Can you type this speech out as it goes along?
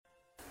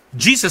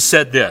Jesus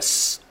said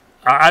this,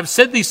 I've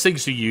said these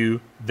things to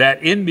you,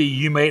 that in me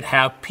you may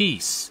have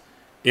peace.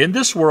 In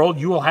this world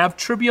you will have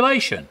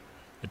tribulation.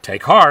 But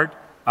take heart,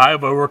 I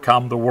have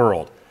overcome the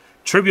world.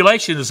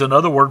 Tribulation is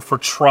another word for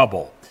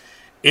trouble.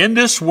 In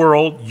this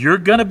world, you're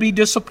going to be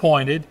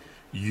disappointed.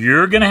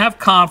 You're going to have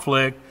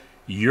conflict.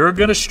 You're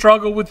going to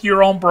struggle with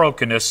your own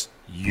brokenness.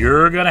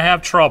 You're going to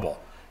have trouble.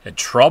 And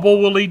trouble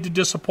will lead to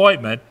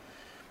disappointment.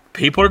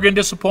 People are going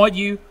to disappoint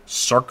you.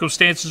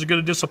 Circumstances are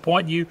going to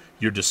disappoint you.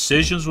 Your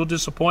decisions will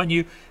disappoint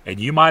you. And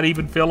you might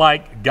even feel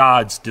like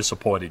God's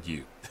disappointed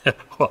you.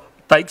 Well,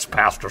 thanks,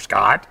 Pastor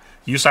Scott.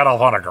 You set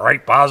off on a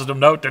great positive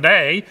note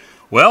today.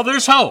 Well,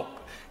 there's hope.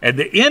 And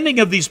the ending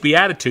of these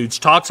Beatitudes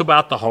talks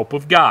about the hope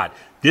of God.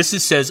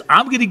 Says,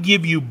 I'm going to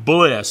give you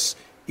bliss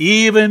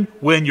even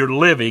when you're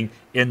living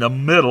in the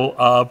middle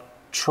of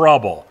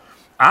trouble.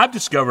 I've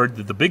discovered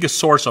that the biggest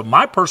source of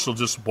my personal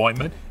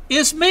disappointment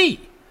is me.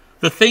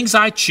 The things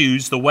I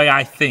choose, the way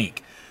I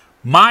think.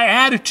 My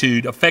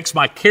attitude affects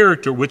my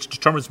character, which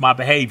determines my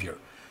behavior.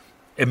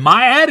 And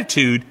my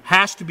attitude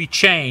has to be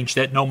changed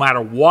that no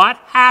matter what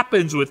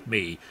happens with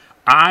me,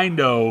 I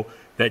know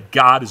that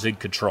God is in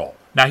control.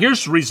 Now,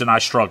 here's the reason I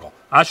struggle.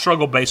 I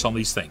struggle based on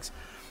these things.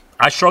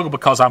 I struggle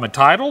because I'm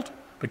entitled,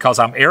 because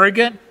I'm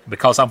arrogant,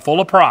 because I'm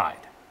full of pride.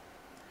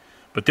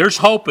 But there's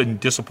hope in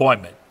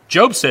disappointment.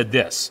 Job said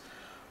this,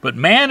 but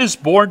man is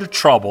born to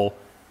trouble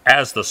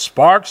as the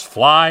sparks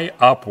fly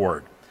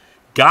upward.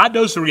 God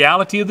knows the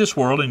reality of this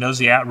world. He knows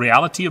the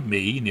reality of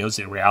me. He knows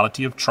the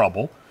reality of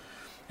trouble.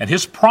 And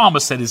his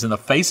promise that is in the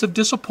face of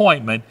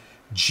disappointment,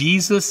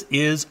 Jesus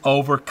is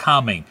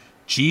overcoming.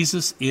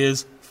 Jesus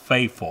is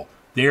faithful.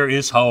 There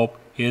is hope.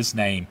 His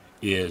name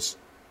is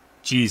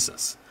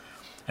Jesus.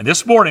 And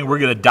this morning we're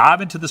going to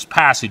dive into this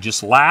passage,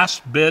 this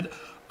last bit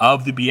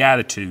of the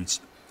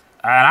Beatitudes.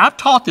 And I've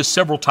taught this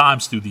several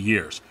times through the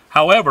years.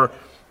 However,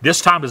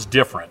 this time is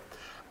different.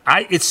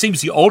 It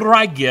seems the older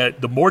I get,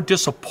 the more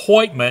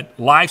disappointment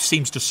life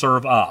seems to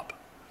serve up.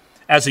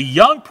 As a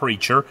young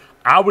preacher,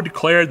 I would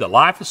declare that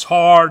life is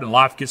hard and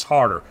life gets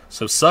harder.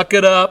 So suck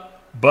it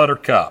up,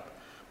 buttercup.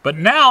 But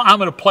now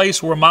I'm in a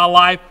place where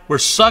where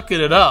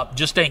sucking it up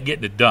just ain't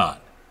getting it done.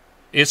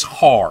 It's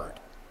hard.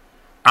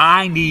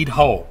 I need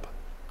hope.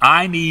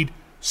 I need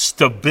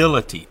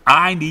stability.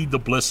 I need the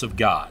bliss of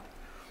God.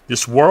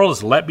 This world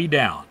has let me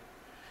down,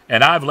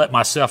 and I've let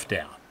myself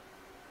down,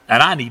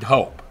 and I need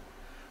hope.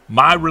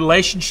 My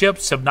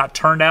relationships have not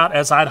turned out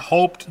as I'd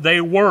hoped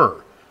they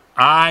were.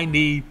 I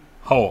need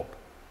hope.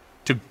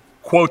 To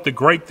quote the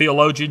great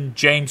theologian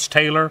James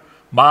Taylor,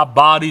 my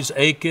body's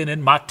aching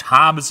and my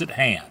time is at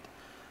hand.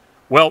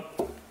 Well,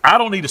 I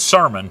don't need a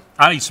sermon.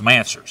 I need some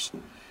answers.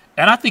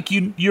 And I think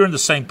you're in the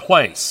same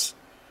place,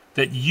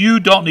 that you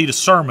don't need a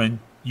sermon.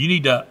 You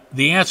need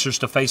the answers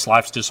to face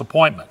life's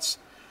disappointments.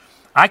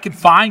 I can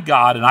find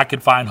God and I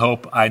can find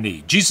hope I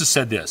need. Jesus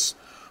said this,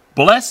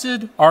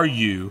 blessed are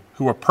you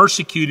who are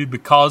persecuted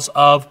because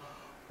of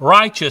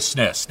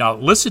righteousness. Now,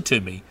 listen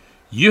to me.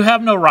 You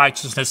have no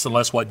righteousness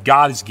unless what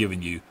God has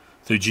given you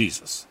through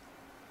Jesus.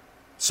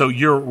 So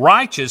you're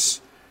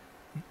righteous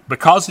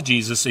because of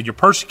Jesus, and you're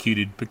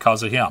persecuted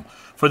because of him.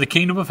 For the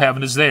kingdom of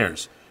heaven is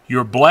theirs.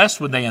 You're blessed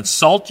when they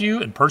insult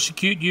you and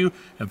persecute you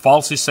and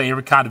falsely say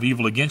every kind of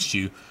evil against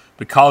you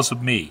because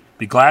of me.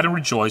 Be glad and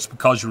rejoice,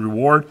 because your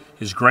reward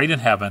is great in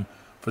heaven,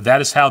 for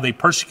that is how they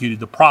persecuted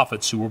the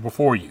prophets who were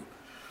before you.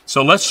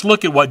 So let's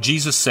look at what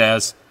Jesus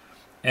says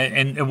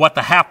and what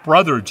the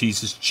half-brother of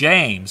Jesus,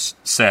 James,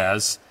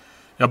 says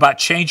about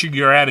changing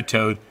your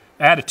attitude,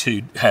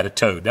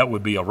 that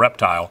would be a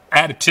reptile,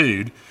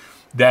 attitude,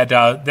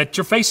 that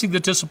you're facing the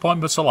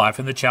disappointments of life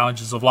and the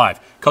challenges of life.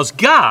 Because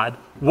God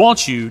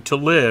wants you to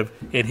live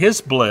in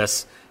his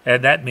bliss,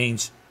 and that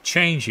means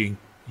changing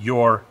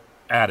your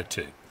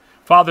attitude.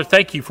 Father,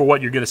 thank you for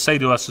what you're going to say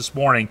to us this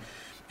morning.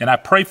 And I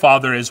pray,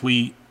 Father, as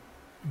we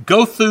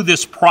go through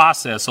this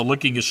process of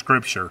looking at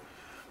Scripture,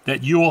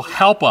 that you will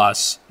help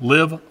us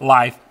live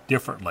life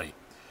differently.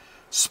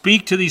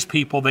 Speak to these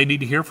people. They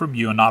need to hear from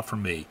you and not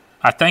from me.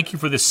 I thank you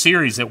for this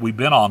series that we've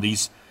been on,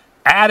 these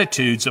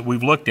attitudes that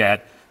we've looked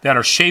at that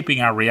are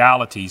shaping our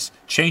realities,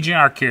 changing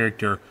our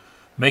character,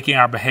 making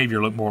our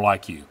behavior look more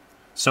like you.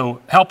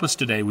 So help us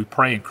today, we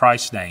pray in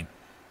Christ's name.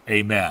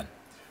 Amen.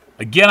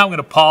 Again, I'm going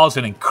to pause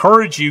and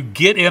encourage you,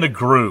 get in a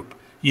group.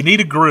 You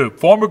need a group.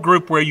 Form a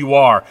group where you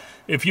are.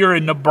 If you're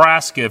in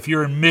Nebraska, if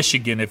you're in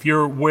Michigan, if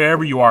you're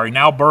wherever you are, in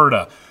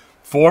Alberta,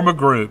 form a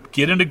group.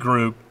 Get in a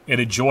group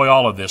and enjoy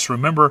all of this.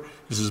 Remember,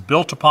 this is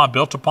built upon.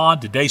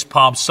 Today's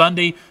Palm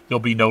Sunday. There'll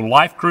be no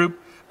life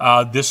group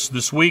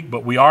this week,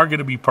 but we are going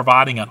to be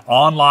providing an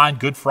online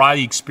Good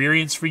Friday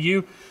experience for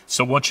you.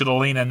 So I want you to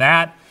lean in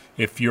that.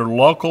 If you're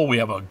local, we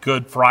have a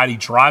Good Friday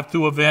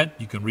drive-through event.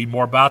 You can read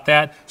more about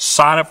that.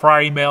 Sign up for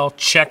our email.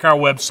 Check our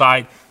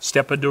website.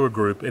 Step into a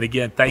group. And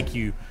again, thank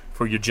you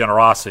for your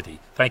generosity.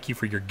 Thank you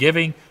for your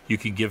giving. You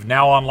can give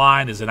now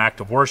online as an act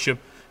of worship.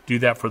 Do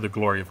that for the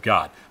glory of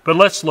God. But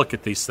let's look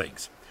at these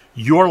things.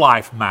 Your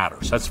life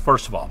matters. That's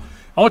first of all.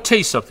 I want to tell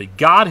you something.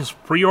 God has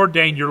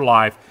preordained your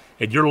life,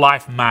 and your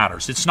life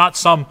matters. It's not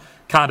some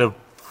kind of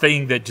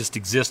thing that just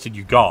exists and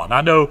you're gone.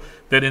 I know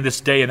that in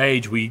this day and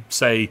age we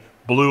say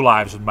blue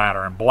lives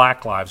matter and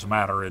black lives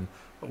matter and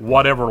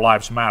whatever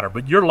lives matter,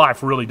 but your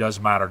life really does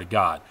matter to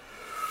God.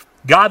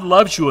 God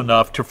loves you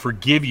enough to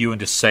forgive you and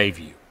to save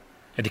you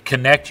and to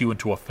connect you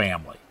into a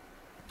family.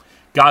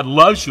 God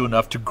loves you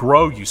enough to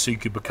grow you so you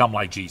can become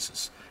like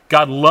Jesus.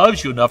 God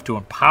loves you enough to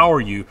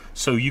empower you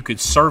so you could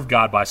serve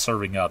God by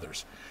serving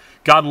others.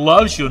 God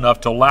loves you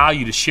enough to allow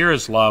you to share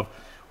his love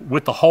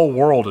with the whole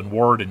world in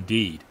word and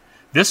deed.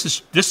 This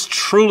is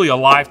truly a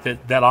life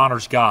that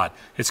honors God.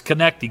 It's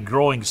connecting,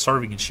 growing,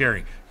 serving, and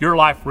sharing. Your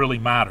life really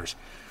matters.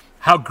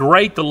 How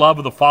great the love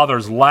of the Father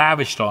is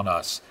lavished on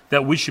us,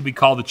 that we should be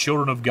called the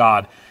children of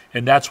God,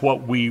 and that's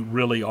what we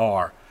really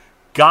are.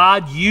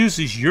 God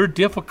uses your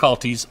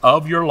difficulties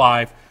of your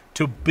life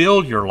to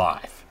build your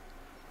life.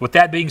 With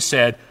that being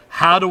said,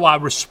 how do I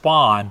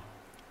respond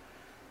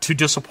to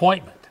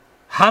disappointment?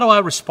 How do I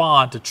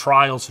respond to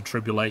trials and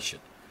tribulation?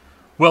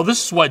 Well,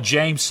 this is what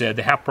James said,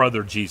 the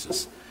half-brother of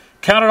Jesus.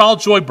 Count it all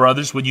joy,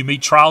 brothers, when you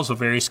meet trials of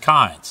various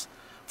kinds.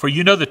 For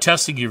you know the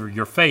testing of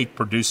your faith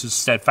produces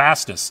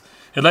steadfastness.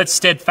 And let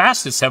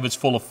steadfastness have its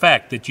full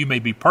effect, that you may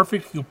be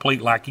perfect and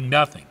complete, lacking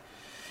nothing.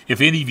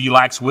 If any of you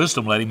lacks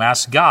wisdom, let him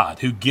ask God,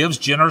 who gives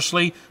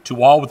generously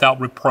to all without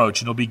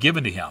reproach, and it will be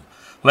given to him.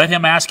 Let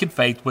him ask in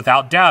faith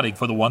without doubting,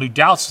 for the one who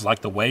doubts is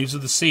like the waves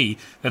of the sea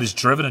that is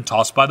driven and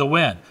tossed by the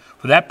wind.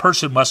 For that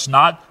person must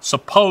not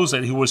suppose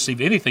that he will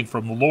receive anything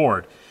from the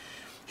Lord.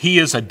 He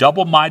is a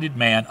double-minded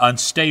man,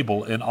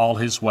 unstable in all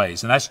his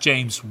ways. And that's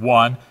James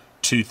 1,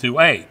 2 through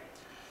 8.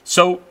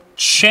 So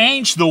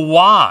change the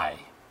why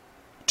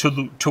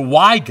to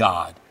why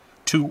God,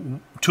 to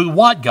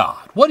what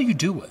God? What are you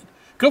doing?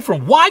 Go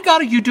from why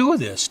God are you doing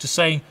this to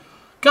saying,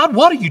 God,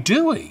 what are you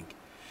doing?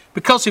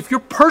 Because if you're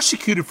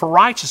persecuted for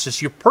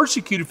righteousness, you're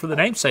persecuted for the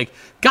name's sake,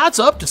 God's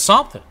up to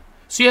something.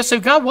 So you have to say,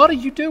 God, what are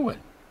you doing?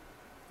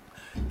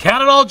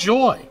 Count it all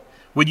joy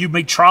when you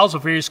meet trials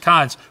of various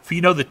kinds, for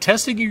you know the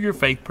testing of your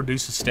faith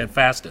produces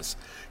steadfastness.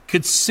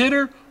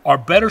 Consider, or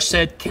better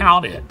said,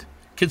 count it.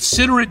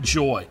 Consider it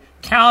joy.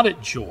 Count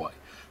it joy.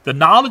 The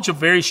knowledge of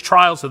various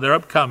trials that are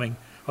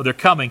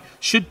coming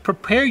should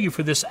prepare you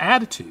for this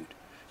attitude.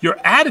 Your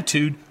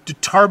attitude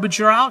determines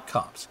your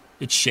outcomes.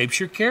 It shapes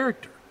your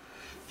character.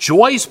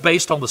 Joy is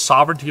based on the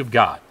sovereignty of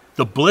God.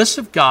 The bliss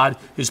of God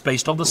is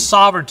based on the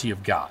sovereignty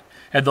of God.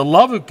 And the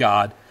love of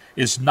God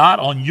is not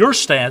on your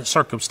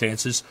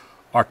circumstances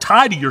or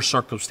tied to your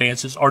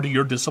circumstances or to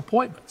your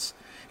disappointments.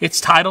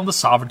 It's tied on the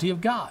sovereignty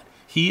of God.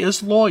 He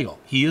is loyal.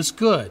 He is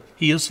good.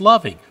 He is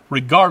loving,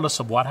 regardless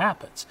of what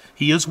happens.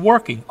 He is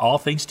working all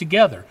things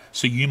together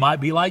so you might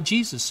be like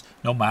Jesus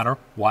no matter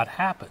what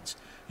happens.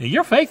 Now,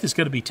 your faith is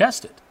going to be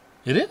tested.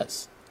 It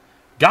is.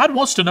 God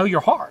wants to know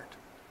your heart.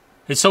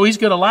 And so he's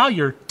going to allow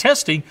your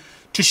testing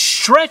to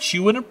stretch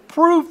you and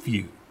improve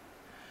you.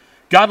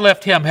 God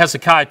left him,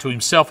 Hezekiah, to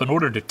himself in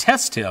order to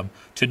test him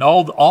to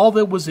know all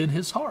that was in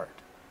his heart.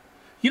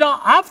 You know,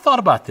 I've thought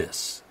about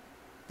this,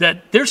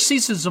 that there's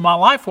seasons in my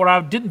life where I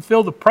didn't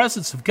feel the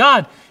presence of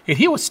God, and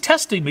he was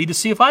testing me to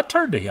see if I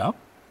turned to him.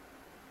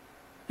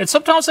 And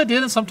sometimes I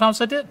did, and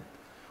sometimes I didn't.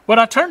 When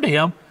I turned to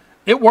him,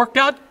 it worked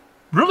out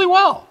really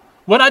well.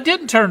 When I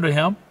didn't turn to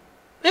him,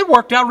 it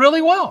worked out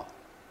really well.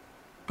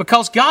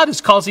 Because God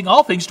is causing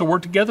all things to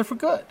work together for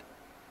good.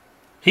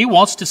 He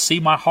wants to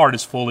see my heart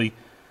is fully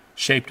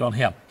shaped on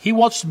him. He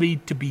wants me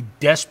to be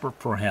desperate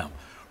for him.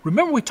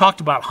 Remember we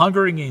talked about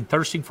hungering and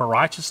thirsting for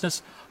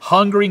righteousness?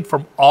 Hungering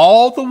from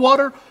all the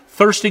water,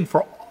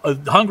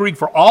 hungering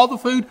for all the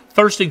food,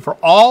 thirsting for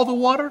all the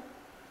water,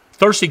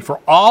 thirsting for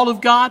all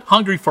of God,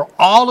 hungry for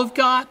all of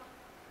God.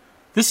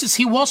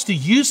 He wants to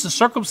use the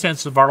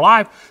circumstances of our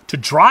life to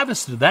drive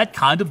us to that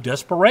kind of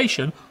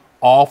desperation,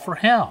 all for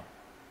him.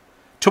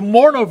 To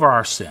mourn over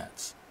our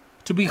sins,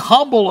 to be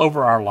humble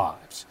over our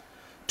lives,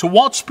 to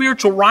want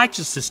spiritual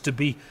righteousness to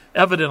be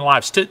evident in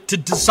lives, to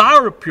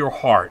desire a pure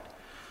heart,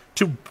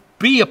 to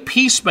be a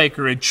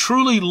peacemaker and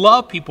truly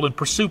love people and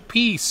pursue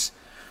peace.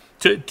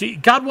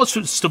 God wants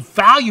us to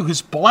value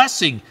his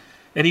blessing,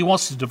 and he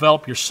wants to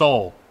develop your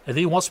soul, and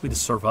he wants me to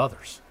serve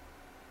others.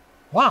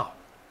 Wow.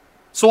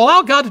 So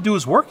allow God to do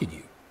his work in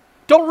you.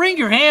 Don't wring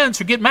your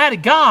hands or get mad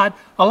at God.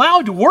 Allow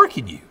him to work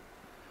in you.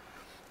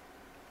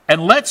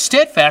 And let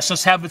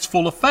steadfastness have its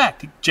full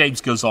effect, James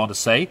goes on to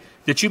say,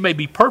 that you may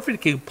be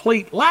perfect and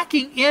complete,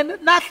 lacking in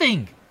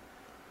nothing.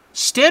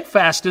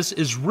 Steadfastness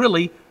is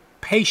really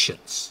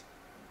patience,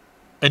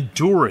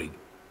 enduring,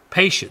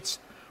 patience.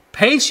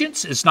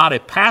 Patience is not a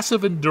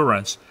passive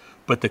endurance,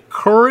 but the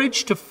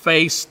courage to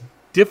face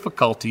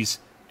difficulties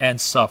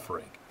and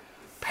suffering.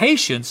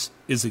 Patience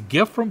is a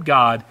gift from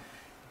God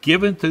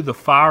given through the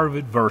fire of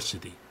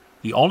adversity.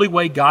 The only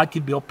way God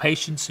can build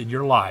patience in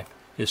your life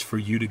is for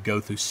you to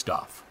go through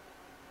stuff.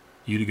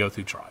 You to go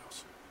through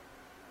trials.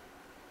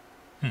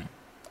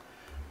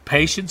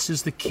 Patience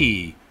is the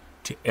key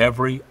to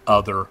every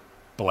other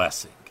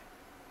blessing.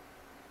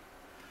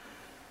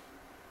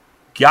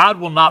 God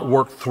will not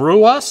work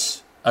through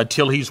us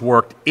until he's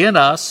worked in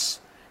us,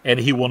 and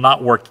he will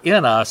not work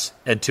in us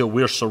until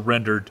we're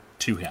surrendered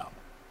to him.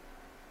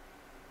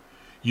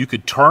 You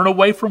could turn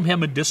away from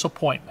him in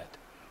disappointment,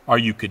 or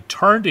you could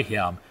turn to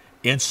him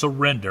in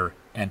surrender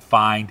and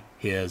find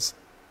his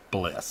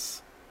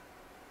bliss.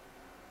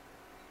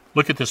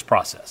 Look at this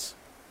process.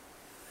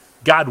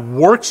 God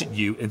works in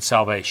you in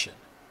salvation.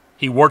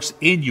 He works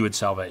in you in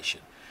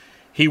salvation.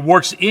 He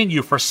works in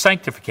you for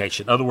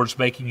sanctification, in other words,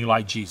 making you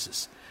like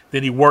Jesus.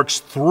 Then he works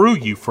through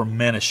you for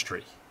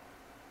ministry.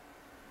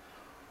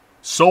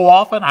 So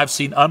often I've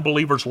seen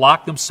unbelievers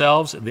lock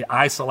themselves in the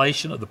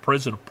isolation of the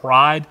prison of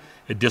pride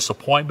and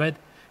disappointment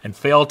and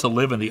fail to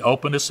live in the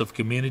openness of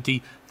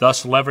community,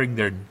 thus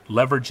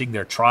leveraging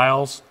their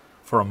trials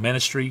for a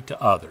ministry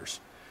to others.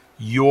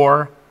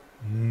 Your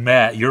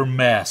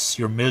mess,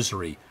 your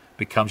misery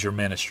becomes your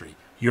ministry.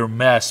 Your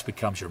mess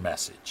becomes your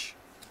message.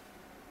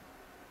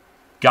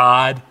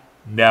 God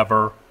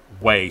never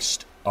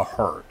wastes a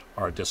hurt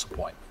or a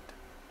disappointment.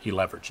 He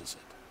leverages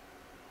it.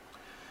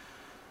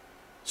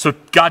 So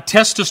God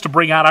tests us to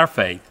bring out our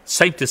faith.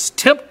 Satan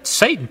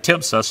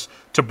tempts us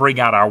to bring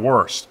out our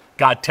worst.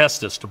 God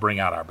tests us to bring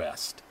out our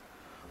best.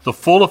 The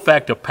full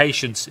effect of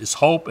patience is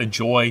hope and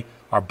joy,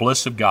 our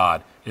bliss of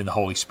God in the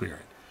Holy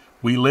Spirit.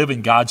 We live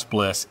in God's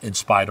bliss in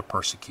spite of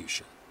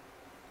persecution.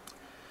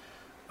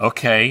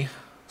 Okay,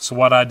 so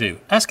what do I do?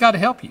 Ask God to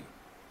help you.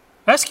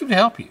 Ask him to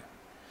help you.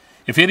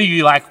 If any of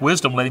you lack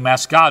wisdom, let him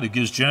ask God, who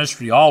gives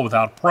generously to all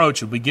without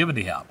reproach, and will be given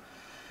to him.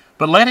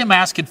 But let him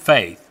ask in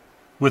faith,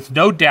 with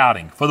no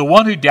doubting. For the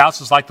one who doubts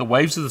is like the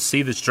waves of the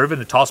sea that's driven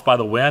and tossed by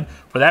the wind.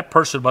 For that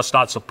person must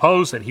not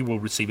suppose that he will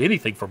receive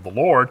anything from the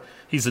Lord.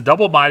 He's a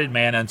double-minded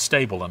man,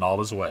 unstable in all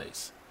his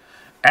ways.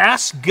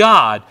 Ask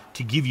God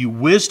to give you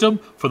wisdom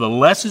for the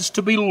lessons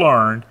to be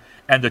learned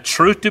and the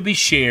truth to be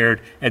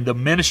shared and the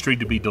ministry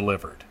to be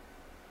delivered.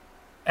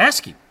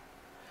 Ask him.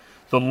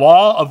 The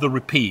law of the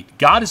repeat.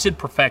 God is in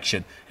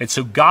perfection, and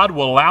so God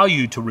will allow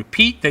you to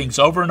repeat things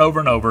over and over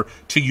and over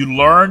till you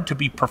learn to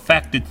be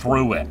perfected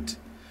through it.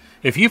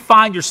 If you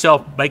find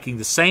yourself making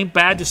the same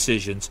bad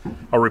decisions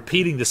or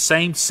repeating the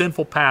same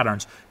sinful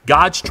patterns,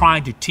 God's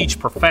trying to teach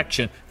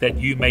perfection that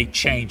you may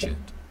change it.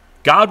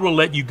 God will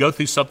let you go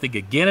through something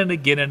again and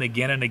again and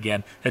again and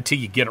again until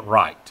you get it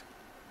right.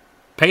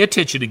 Pay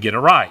attention to get it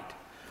right.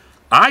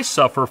 I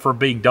suffer for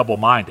being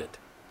double-minded.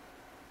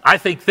 I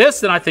think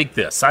this and I think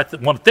this. I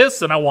want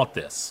this and I want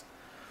this.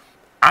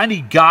 I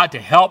need God to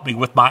help me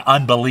with my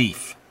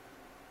unbelief.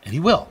 And he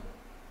will.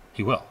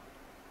 He will.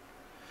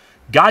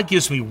 God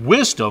gives me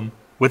wisdom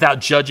without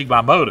judging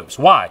my motives.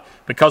 Why?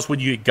 Because when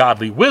you get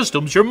godly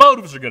wisdoms, your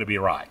motives are going to be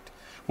right.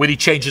 When he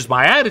changes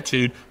my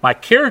attitude, my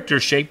character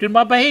is shaped and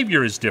my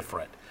behavior is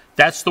different.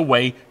 That's the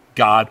way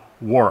God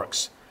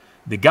works.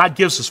 God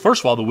gives us,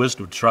 first of all, the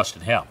wisdom to trust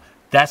in him.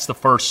 That's the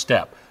first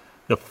step.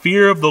 The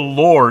fear of the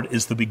Lord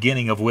is the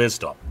beginning of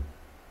wisdom,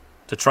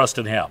 to trust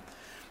in him.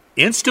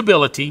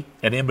 Instability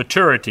and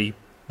immaturity,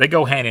 they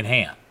go hand in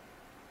hand.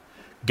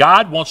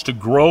 God wants to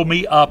grow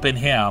me up in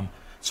him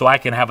so I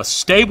can have a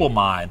stable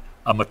mind,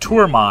 a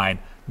mature mind,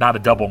 not a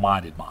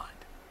double-minded mind.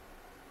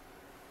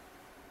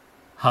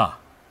 Now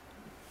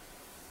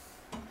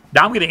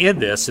I'm going to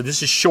end this, and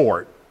this is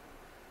short,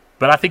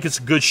 but I think it's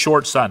a good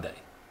short Sunday.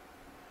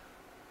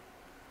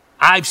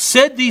 I've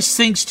said these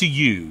things to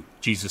you,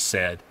 Jesus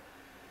said,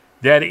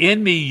 that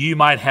in me you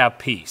might have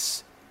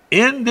peace.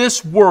 In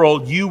this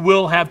world you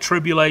will have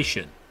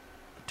tribulation.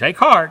 Take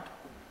heart,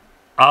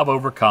 I've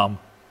overcome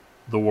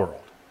the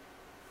world.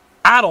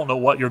 I don't know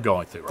what you're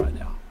going through right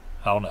now.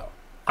 I don't know.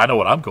 I know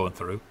what I'm going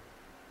through.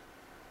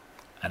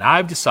 And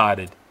I've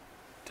decided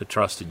to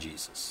trust in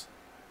Jesus.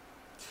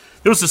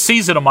 There was a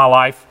season of my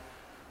life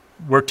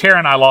where Tara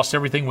and I lost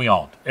everything we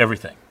owned.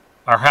 Everything.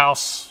 Our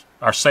house,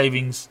 our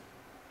savings,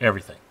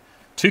 everything.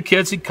 2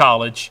 kids in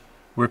college.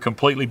 We were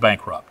completely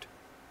bankrupt.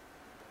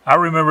 I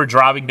remember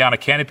driving down a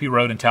canopy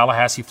road in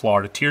Tallahassee,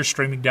 Florida, tears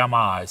streaming down my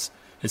eyes,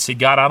 and said,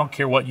 God, I don't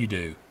care what you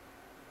do.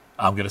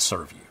 I'm going to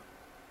serve you.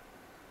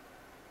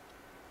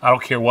 I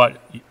don't care what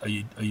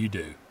you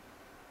do.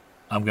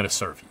 I'm going to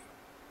serve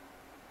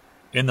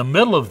you. In the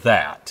middle of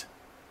that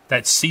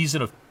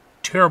season of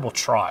terrible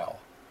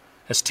trial,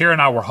 as Tara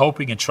and I were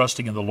hoping and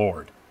trusting in the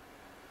Lord,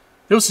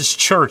 there was this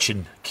church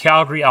in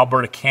Calgary,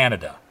 Alberta,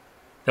 Canada,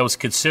 that was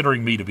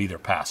considering me to be their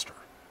pastor.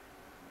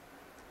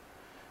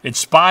 In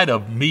spite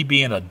of me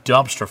being a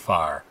dumpster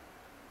fire,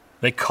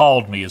 they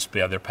called me as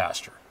their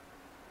pastor.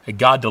 And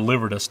God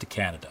delivered us to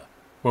Canada,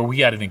 where we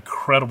had an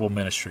incredible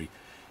ministry.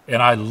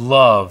 And I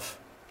love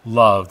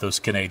those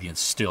Canadians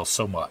still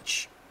so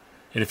much.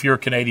 And if you're a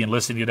Canadian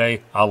listening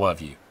today, I love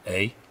you.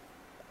 And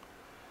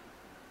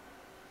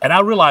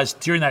I realized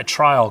during that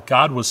trial,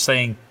 God was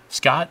saying,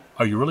 Scott,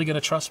 are you really going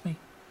to trust me?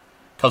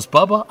 Because,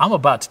 Bubba, I'm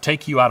about to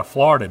take you out of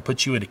Florida and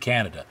put you into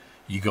Canada.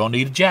 You're going to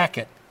need a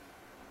jacket.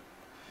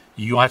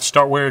 You're going to have to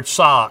start wearing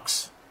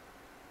socks.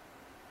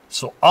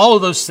 So all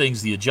of those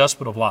things, the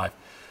adjustment of life.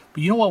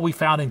 But you know what we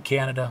found in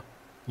Canada?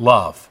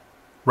 Love,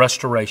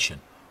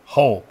 restoration,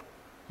 hope,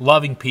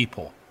 loving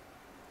people,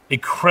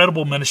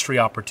 incredible ministry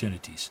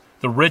opportunities,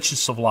 the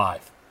richness of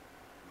life,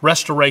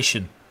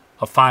 restoration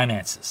of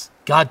finances.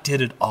 God did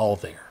it all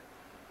there.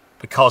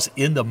 Because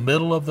in the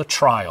middle of the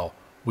trial,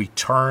 we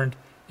turned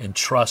and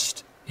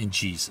trust in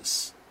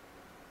Jesus.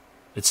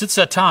 And since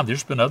that time,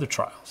 there's been other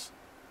trials.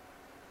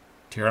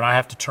 Tara and I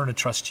have to turn and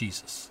trust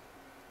Jesus.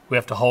 We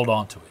have to hold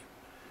on to him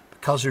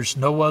because there's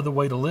no other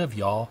way to live,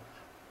 y'all.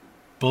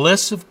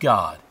 Bliss of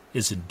God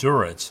is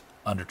endurance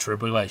under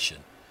tribulation,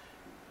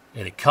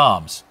 and it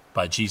comes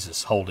by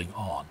Jesus holding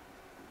on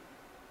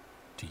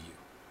to you.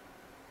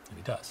 And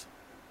he does.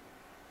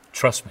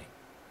 Trust me.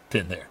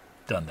 Been there,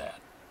 done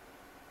that.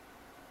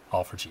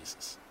 All for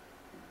Jesus.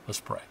 Let's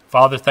pray.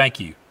 Father, thank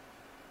you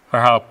for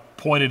how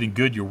pointed and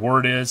good your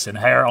word is, and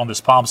how on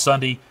this Palm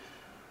Sunday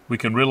we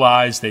can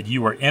realize that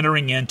you are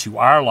entering into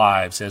our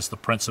lives as the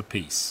Prince of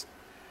Peace.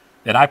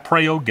 And I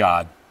pray, oh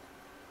God,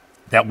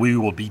 that we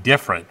will be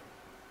different,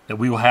 that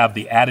we will have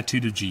the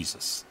attitude of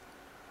Jesus,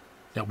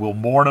 that we'll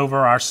mourn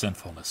over our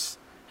sinfulness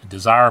and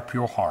desire a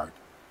pure heart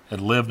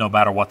and live no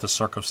matter what the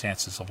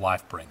circumstances of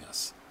life bring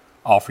us.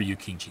 All for you,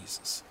 King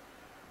Jesus.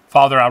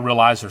 Father, I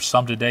realize there's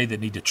some today that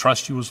need to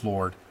trust you as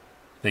Lord,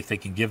 that they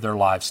can give their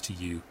lives to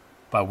you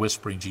by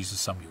whispering,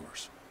 Jesus, I'm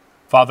yours.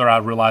 Father, I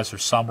realize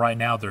there's some right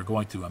now that are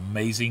going through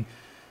amazing,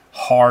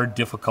 hard,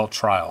 difficult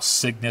trials,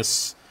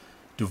 sickness,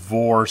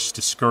 divorce,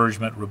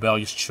 discouragement,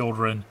 rebellious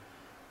children,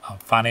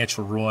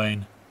 financial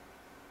ruin.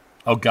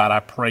 Oh God,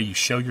 I pray you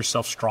show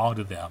yourself strong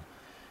to them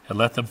and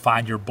let them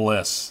find your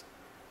bliss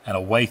and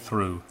a way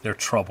through their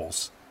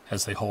troubles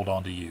as they hold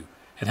on to you.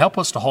 And help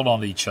us to hold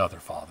on to each other,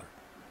 Father,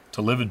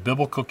 to live in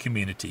biblical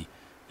community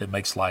that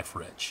makes life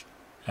rich.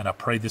 And I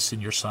pray this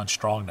in your Son's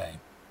strong name.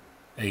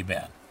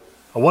 Amen.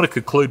 I want to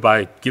conclude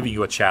by giving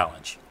you a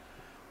challenge.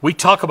 We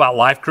talk about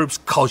life groups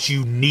because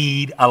you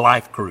need a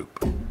life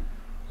group.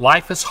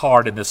 Life is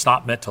hard and it's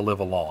not meant to live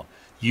alone.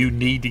 You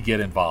need to get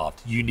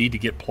involved. You need to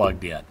get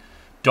plugged in.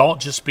 Don't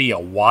just be a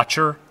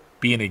watcher,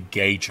 be an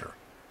engager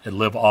and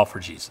live all for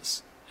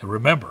Jesus. And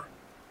remember,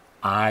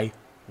 I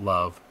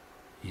love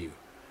you.